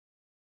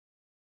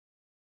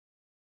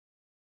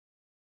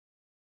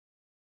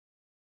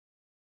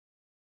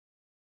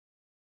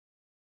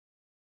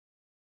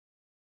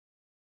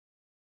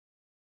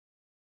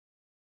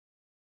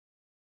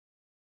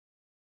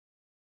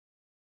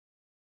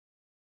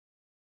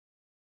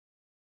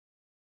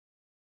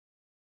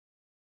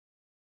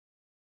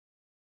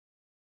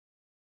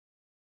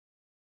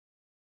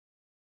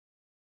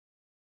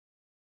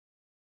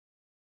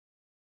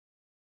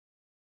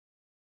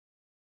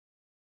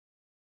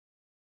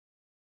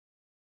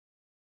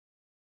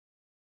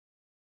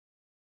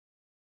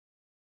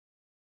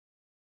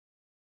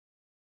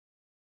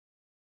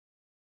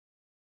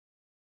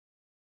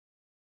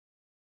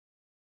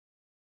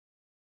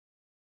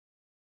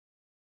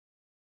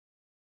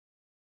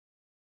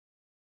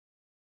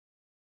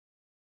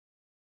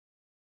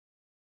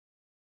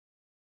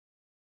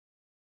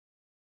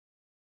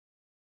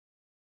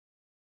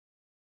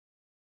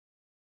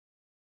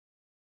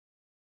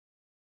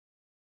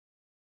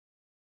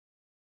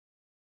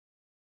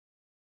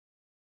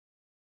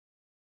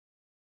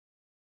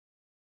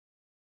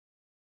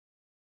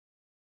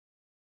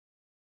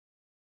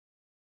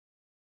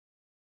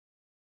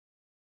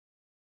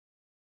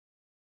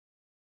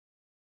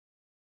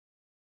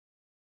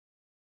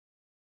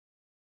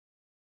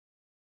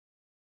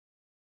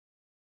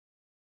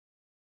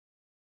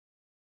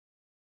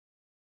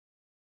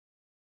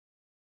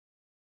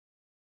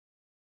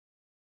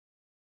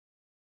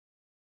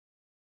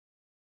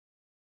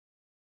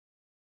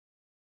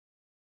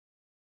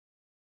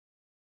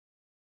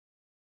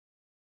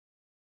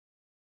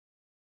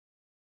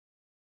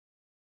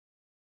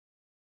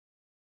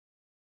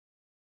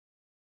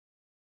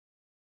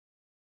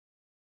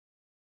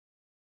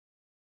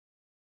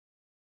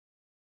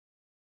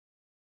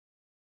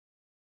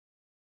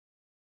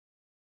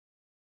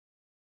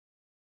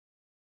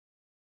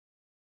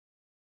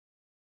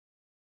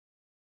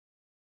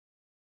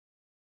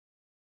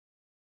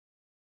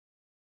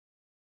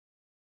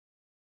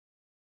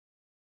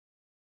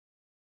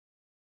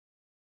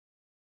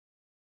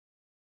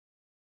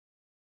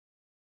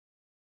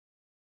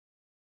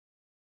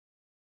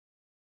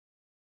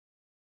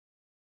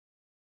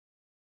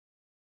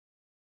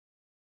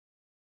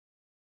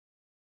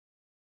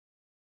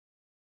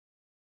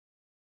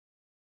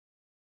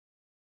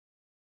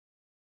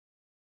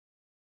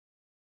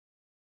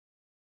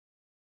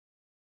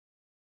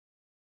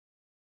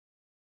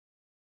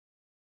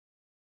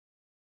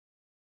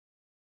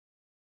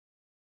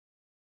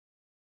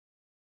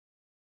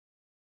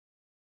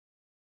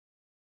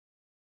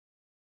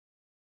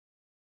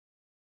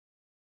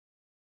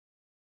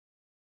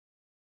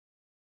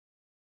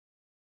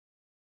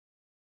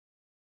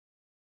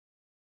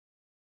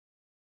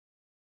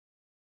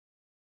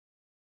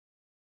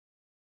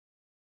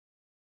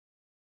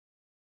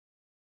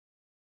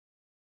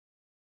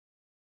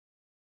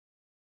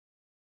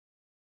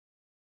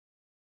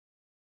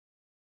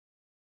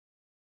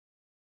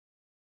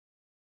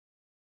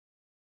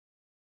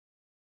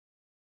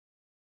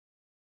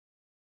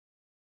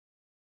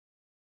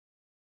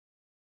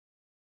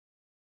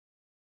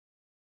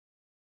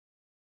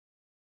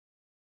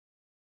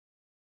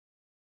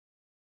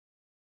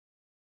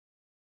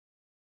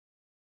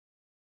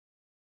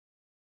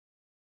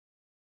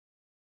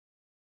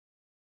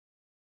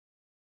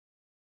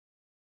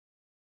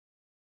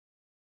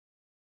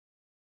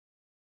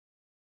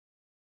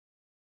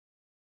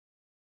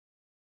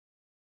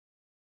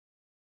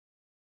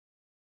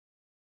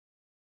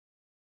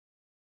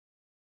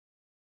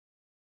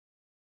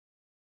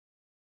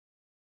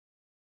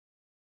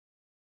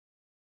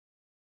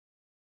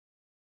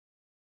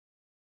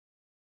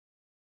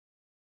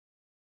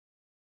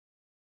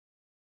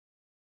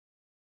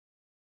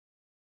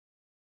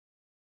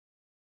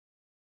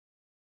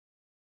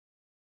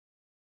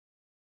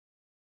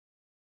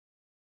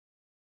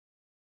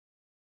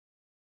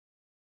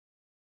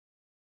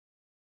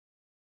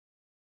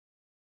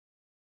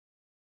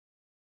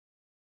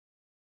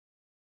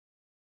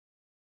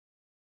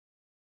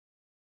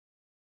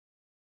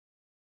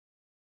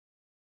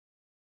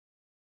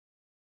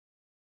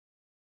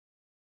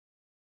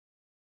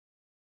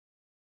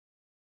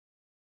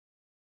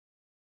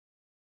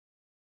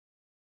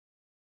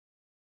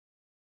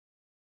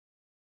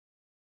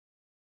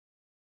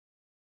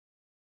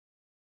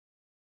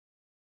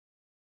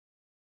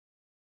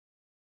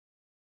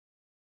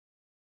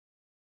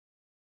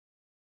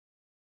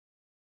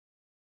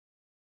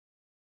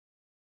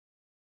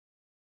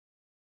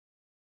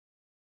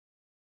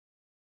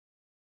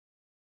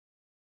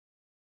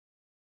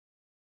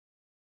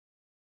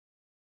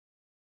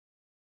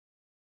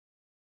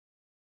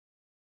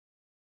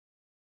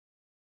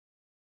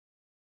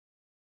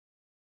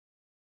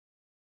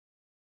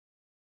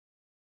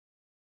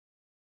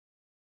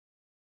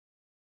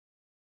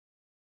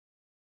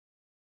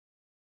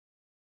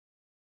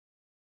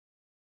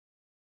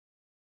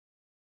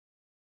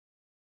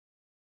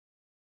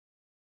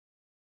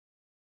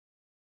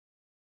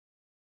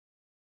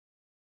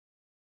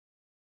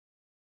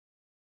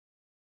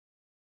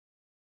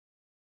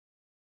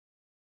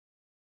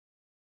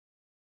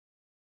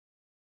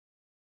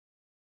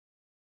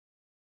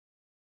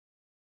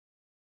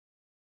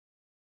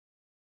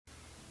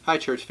Hi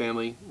church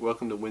family,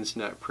 welcome to Wednesday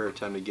night prayer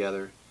time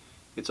together.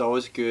 It's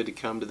always good to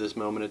come to this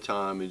moment of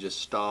time and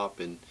just stop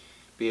and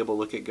be able to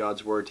look at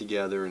God's Word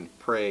together and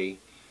pray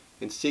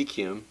and seek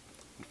Him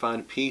and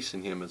find peace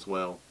in Him as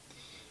well.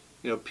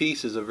 You know,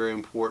 peace is a very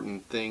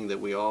important thing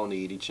that we all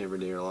need each and every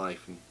day of our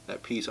life, and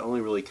that peace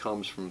only really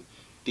comes from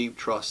deep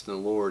trust in the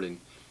Lord and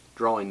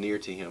drawing near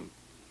to Him.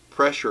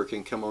 Pressure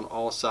can come on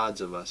all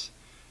sides of us,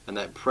 and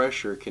that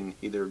pressure can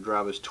either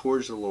drive us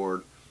towards the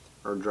Lord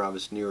or drive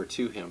us nearer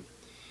to Him.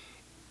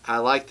 I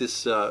like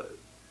this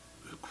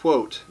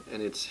quote,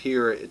 and it's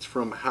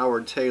from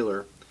Howard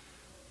Taylor,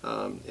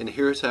 and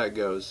here's how it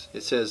goes.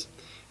 It says,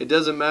 "It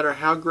doesn't matter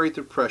how great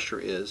the pressure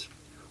is.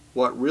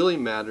 What really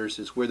matters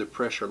is where the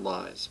pressure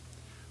lies,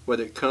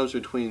 whether it comes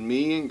between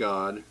me and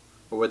God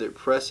or whether it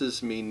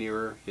presses me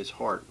nearer His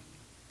heart."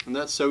 And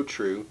that's so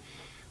true.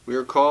 We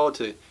are called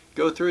to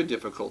go through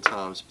difficult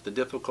times, but the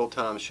difficult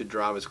times should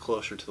drive us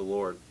closer to the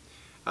Lord.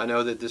 I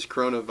know that this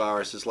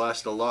coronavirus has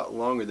lasted a lot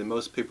longer than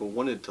most people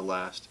wanted it to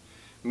last,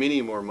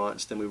 many more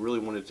months than we really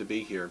wanted to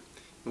be here.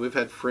 And we've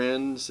had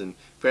friends and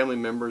family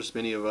members,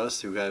 many of us,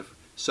 who have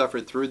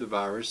suffered through the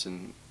virus,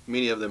 and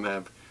many of them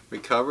have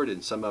recovered,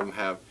 and some of them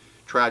have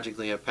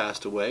tragically have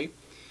passed away.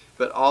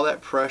 But all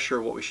that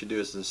pressure, what we should do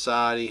as a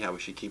society, how we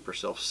should keep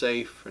ourselves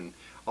safe, and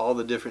all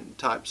the different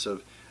types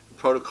of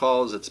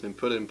protocols that's been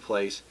put in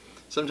place,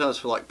 sometimes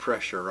feel like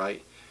pressure,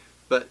 right?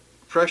 But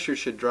pressure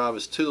should drive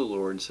us to the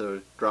Lord instead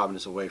of driving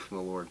us away from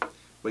the Lord.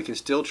 We can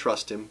still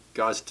trust Him.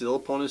 God's still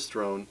upon His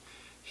throne.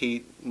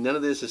 None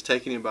of this is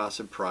taking Him by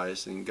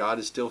surprise, and God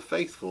is still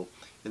faithful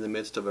in the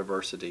midst of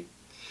adversity.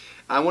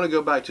 I want to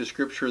go back to a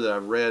scripture that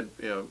I've read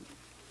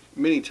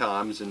many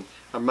times, and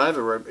I might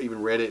have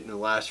even read it in the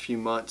last few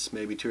months,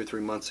 maybe 2 or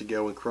 3 months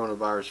ago when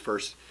coronavirus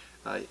first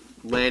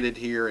landed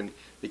here and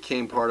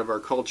became part of our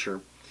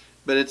culture.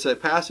 But it's a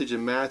passage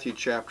in Matthew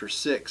chapter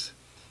 6,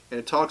 and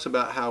it talks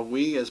about how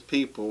we as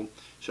people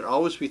should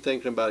always be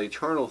thinking about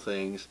eternal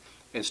things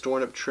and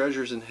storing up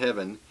treasures in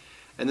heaven.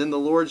 And then the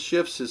Lord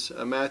shifts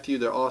Matthew,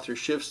 the author,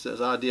 shifts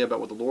his idea about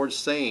what the Lord's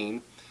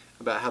saying,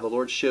 about how the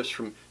Lord shifts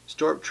from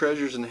store up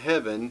treasures in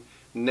heaven.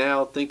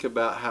 Now think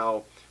about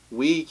how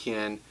we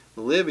can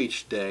live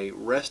each day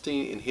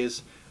resting in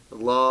His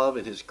love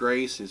and His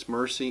grace, His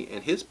mercy,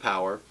 and His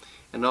power,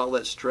 and not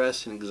let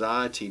stress and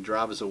anxiety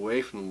drive us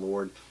away from the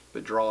Lord,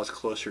 but draw us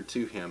closer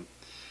to Him.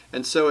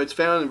 And so it's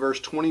found in verse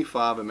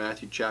 25 of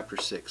Matthew chapter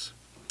 6.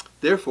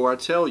 "Therefore I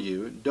tell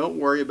you, don't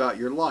worry about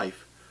your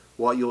life,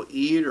 what you'll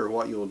eat or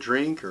what you'll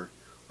drink, or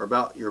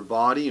about your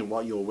body and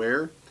what you'll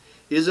wear.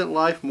 Isn't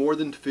life more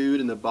than food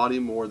and the body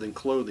more than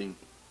clothing?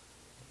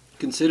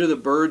 Consider the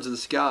birds of the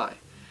sky.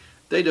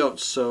 They don't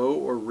sow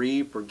or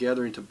reap or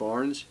gather into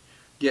barns,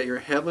 yet your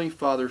heavenly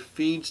Father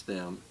feeds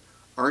them.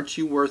 Aren't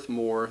you worth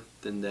more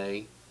than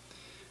they?"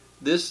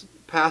 This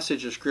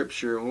passage of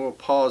Scripture, and we'll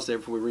pause there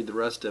before we read the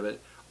rest of it,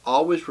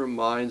 always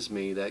reminds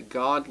me that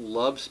God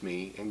loves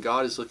me and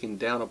God is looking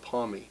down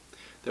upon me.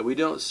 That we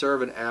don't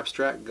serve an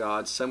abstract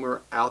God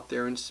somewhere out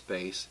there in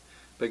space,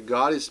 but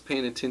God is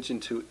paying attention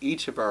to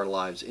each of our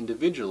lives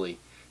individually.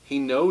 He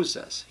knows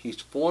us.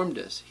 He's formed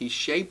us. He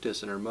shaped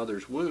us in our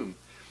mother's womb.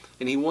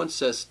 And He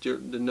wants us to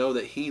know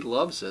that He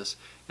loves us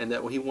and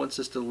that He wants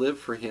us to live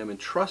for Him and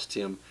trust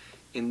Him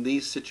in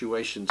these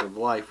situations of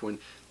life, when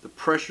the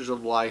pressures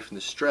of life and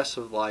the stress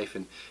of life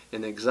and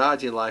the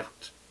anxiety of life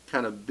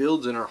kind of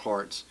builds in our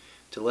hearts,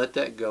 to let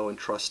that go and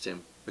trust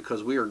Him,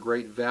 because we are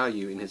great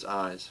value in His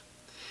eyes.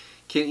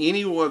 Can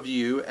any of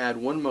you add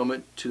 1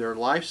 moment to their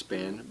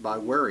lifespan by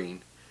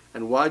worrying?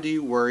 And why do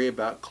you worry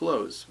about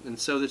clothes? And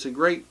so there's a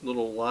great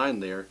little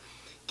line there.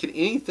 Can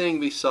anything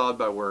be solved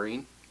by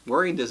worrying?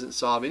 Worrying doesn't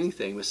solve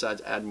anything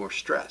besides add more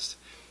stress.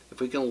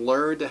 If we can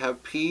learn to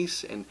have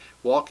peace and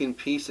walk in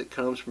peace that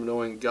comes from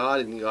knowing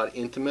God and God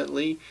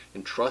intimately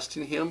and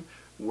trusting Him,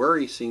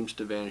 worry seems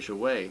to vanish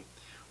away.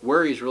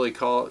 Worry is really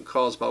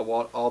caused by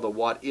all the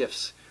what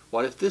ifs.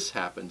 What if this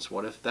happens?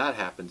 What if that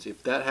happens?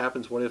 If that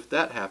happens, what if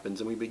that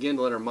happens? And we begin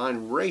to let our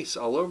mind race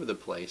all over the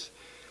place.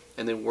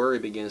 And then worry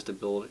begins to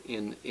build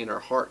in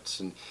our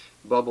hearts and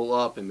bubble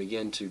up and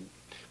begin to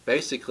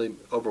basically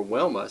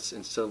overwhelm us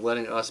instead of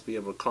letting us be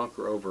able to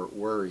conquer over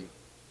worry.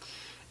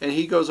 And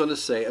he goes on to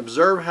say,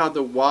 "Observe how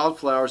the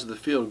wildflowers of the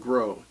field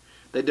grow.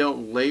 They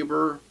don't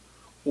labor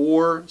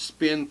or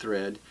spin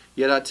thread.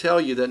 Yet I tell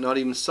you that not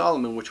even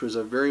Solomon, which was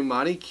a very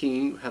mighty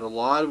king, had a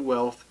lot of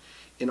wealth,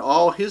 in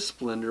all his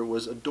splendor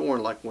was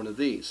adorned like one of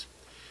these.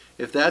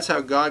 If that's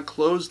how God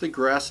clothes the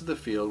grass of the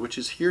field, which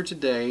is here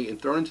today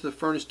and thrown into the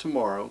furnace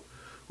tomorrow,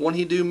 won't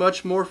He do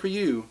much more for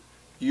you,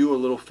 you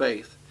of little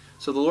faith?"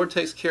 So the Lord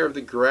takes care of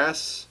the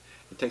grass,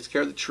 He takes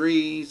care of the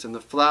trees and the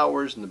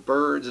flowers and the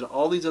birds and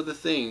all these other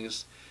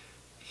things.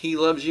 He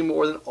loves you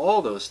more than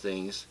all those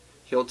things.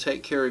 He'll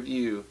take care of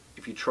you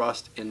if you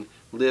trust and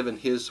live in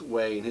His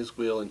way and His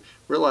will and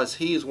realize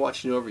He is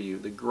watching over you,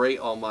 the great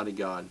Almighty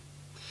God.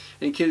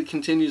 And he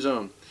continues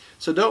on.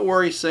 "So don't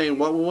worry saying,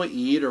 what will we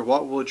eat, or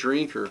what will we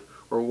drink, or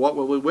what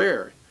will we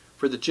wear?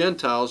 For the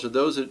Gentiles, or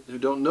those who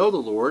don't know the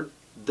Lord,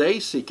 they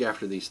seek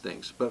after these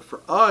things. But for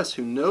us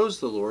who knows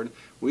the Lord,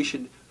 we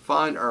should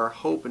find our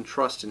hope and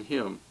trust in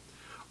Him.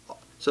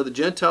 So the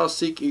Gentiles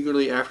seek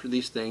eagerly after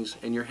these things,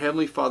 and your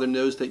Heavenly Father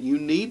knows that you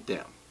need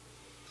them.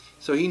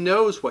 So He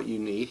knows what you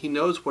need. He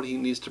knows what He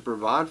needs to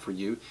provide for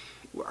you.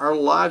 Our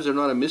lives are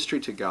not a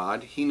mystery to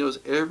God. He knows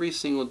every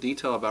single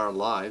detail about our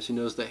lives. He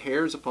knows the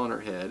hairs upon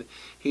our head.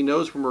 He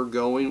knows when we're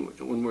going,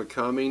 when we're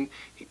coming.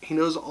 He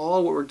knows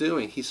all what we're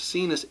doing. He's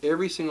seen us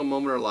every single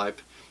moment of our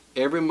life.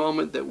 Every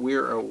moment that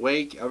we're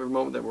awake, every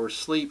moment that we're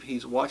asleep,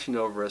 He's watching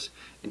over us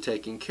and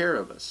taking care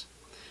of us.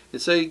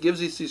 And so He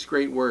gives us these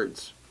great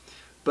words.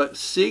 But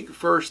seek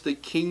first the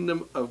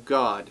kingdom of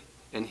God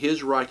and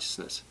His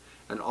righteousness,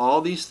 and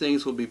all these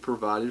things will be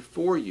provided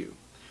for you.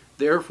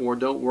 Therefore,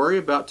 don't worry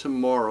about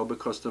tomorrow,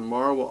 because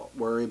tomorrow will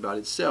worry about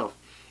itself.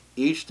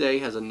 Each day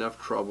has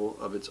enough trouble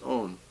of its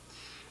own.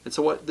 And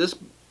so what this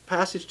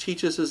passage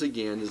teaches us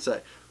again is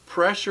that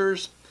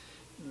pressures,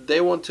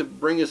 they want to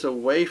bring us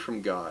away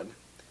from God.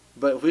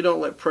 But if we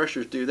don't let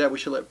pressures do that, we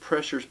should let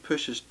pressures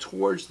push us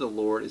towards the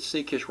Lord and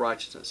seek His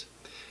righteousness.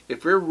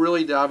 If we're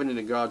really diving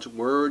into God's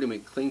Word and we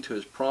cling to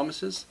His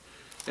promises,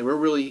 and we're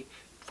really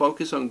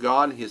focused on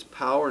God and His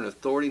power and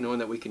authority, knowing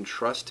that we can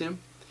trust Him,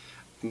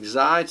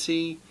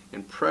 anxiety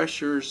and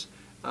pressures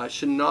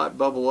should not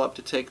bubble up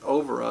to take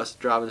over us,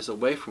 driving us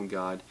away from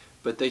God,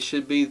 but they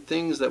should be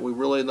things that we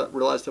really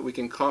realize that we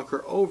can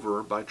conquer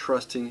over by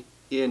trusting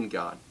in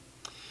God.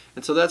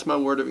 And so that's my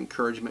word of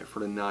encouragement for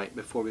tonight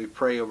before we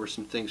pray over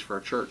some things for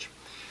our church.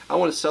 I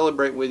want to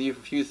celebrate with you a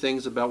few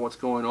things about what's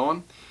going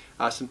on.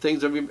 Some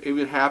things have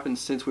even happened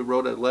since we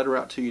wrote a letter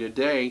out to you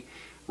today.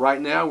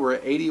 Right now we're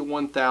at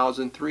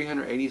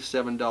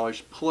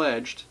 $81,387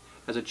 pledged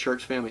as a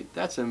church family.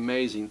 That's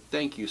amazing.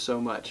 Thank you so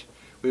much.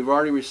 We've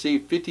already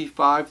received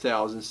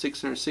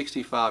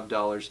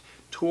 $55,665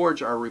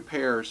 towards our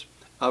repairs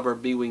of our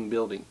B-Wing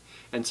building.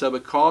 And so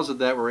because of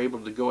that, we're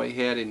able to go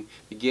ahead and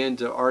begin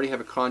to already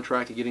have a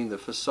contract of getting the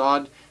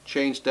facade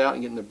changed out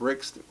and getting the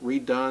bricks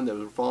redone that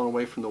were falling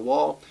away from the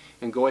wall,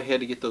 and go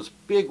ahead to get those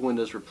big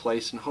windows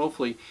replaced. And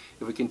hopefully,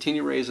 if we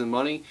continue raising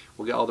money,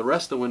 we'll get all the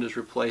rest of the windows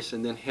replaced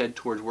and then head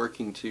towards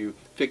working to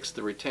fix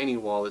the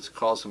retaining wall that's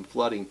caused some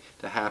flooding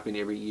to happen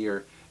every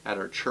year at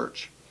our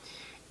church.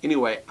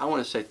 Anyway, I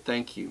want to say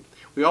thank you.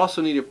 We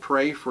also need to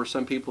pray for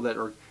some people that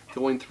are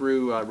going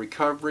through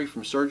recovery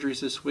from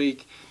surgeries this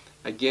week.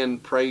 Again,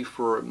 pray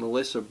for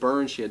Melissa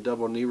Burns. She had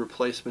double knee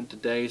replacement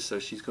today, so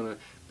she's going to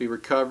be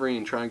recovering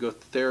and trying to go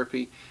through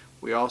therapy.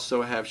 We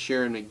also have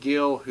Sharon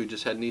McGill, who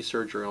just had knee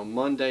surgery on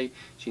Monday.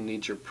 She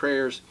needs your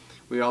prayers.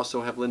 We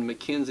also have Linda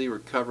McKenzie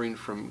recovering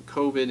from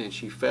COVID, and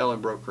she fell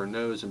and broke her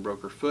nose and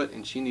broke her foot,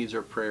 and she needs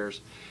our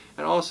prayers.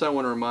 And also I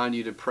want to remind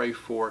you to pray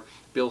for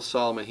Bill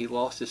Solomon. He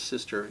lost his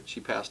sister. She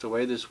passed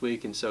away this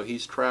week, and so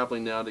he's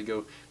traveling now to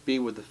go be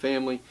with the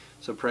family.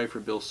 So pray for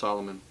Bill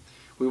Solomon.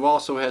 We've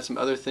also had some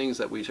other things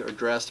that we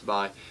addressed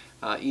by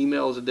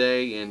email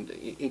today and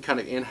kind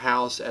of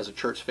in-house as a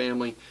church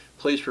family.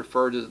 Please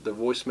refer to the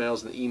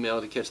voicemails and the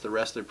email to catch the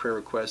rest of the prayer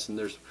requests, and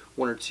there's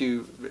one or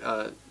two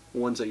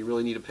ones that you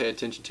really need to pay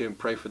attention to, and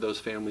pray for those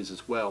families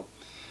as well.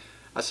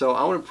 So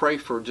I want to pray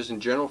for, just in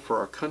general, for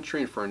our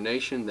country and for our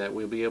nation, that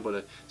we'll be able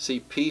to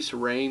see peace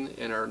reign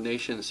in our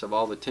nation instead of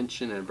all the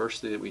tension and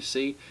adversity that we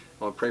see.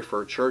 I want to pray for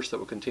our church that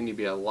will continue to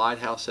be a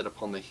lighthouse set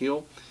upon the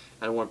hill.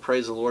 And I want to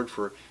praise the Lord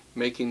for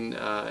making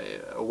a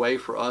way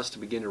for us to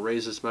begin to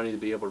raise this money to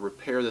be able to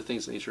repair the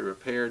things that need to be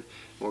repaired.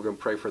 And we're going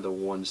to pray for the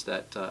ones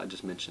that I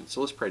just mentioned. So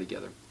let's pray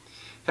together.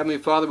 Heavenly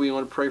Father, we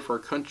want to pray for our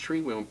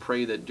country. We want to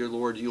pray that, dear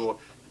Lord, you will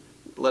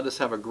let us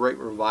have a great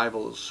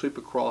revival that will sweep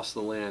across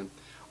the land.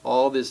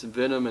 All this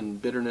venom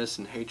and bitterness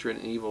and hatred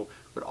and evil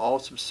would all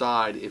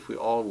subside if we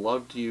all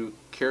loved you,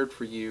 cared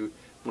for you,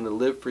 want to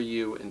live for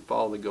you, and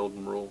follow the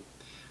golden rule.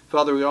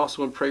 Father, we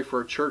also want to pray for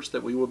our church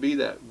that we will be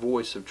that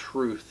voice of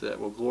truth that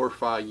will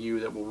glorify you,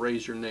 that will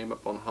raise your name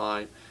up on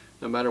high,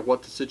 no matter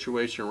what the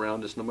situation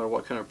around us, no matter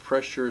what kind of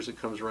pressures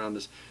that comes around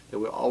us, that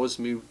we'll always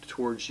move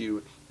towards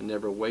you and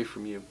never away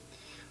from you.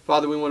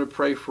 Father, we want to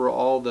pray for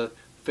all the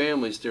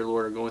families, dear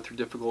Lord, are going through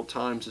difficult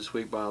times this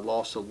week by a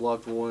loss of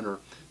loved one, or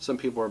some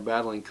people are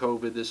battling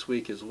COVID this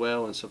week as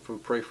well, and so we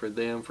pray for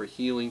them for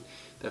healing,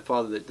 that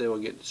Father, that they will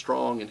get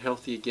strong and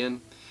healthy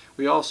again.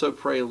 We also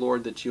pray,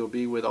 Lord, that you'll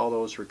be with all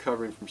those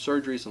recovering from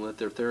surgeries and let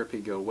their therapy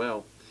go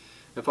well.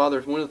 And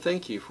Father, I want to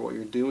thank you for what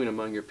you're doing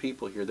among your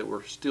people here, that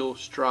we're still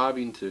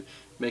striving to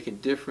make a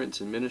difference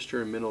and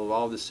minister in the middle of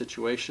all this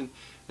situation.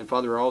 And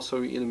Father, we're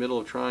also in the middle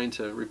of trying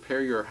to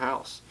repair your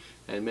house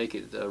and make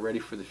it ready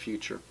for the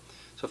future.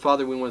 So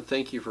Father, we want to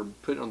thank you for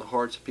putting on the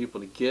hearts of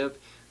people to give.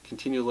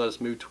 Continue to let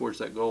us move towards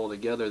that goal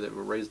together, that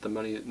will raise the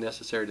money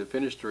necessary to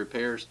finish the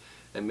repairs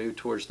and move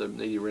towards the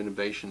needy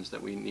renovations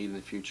that we need in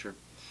the future.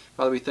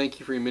 Father, we thank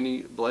you for your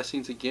many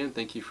blessings again.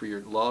 Thank you for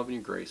your love and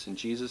your grace. In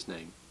Jesus'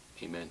 name,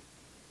 amen.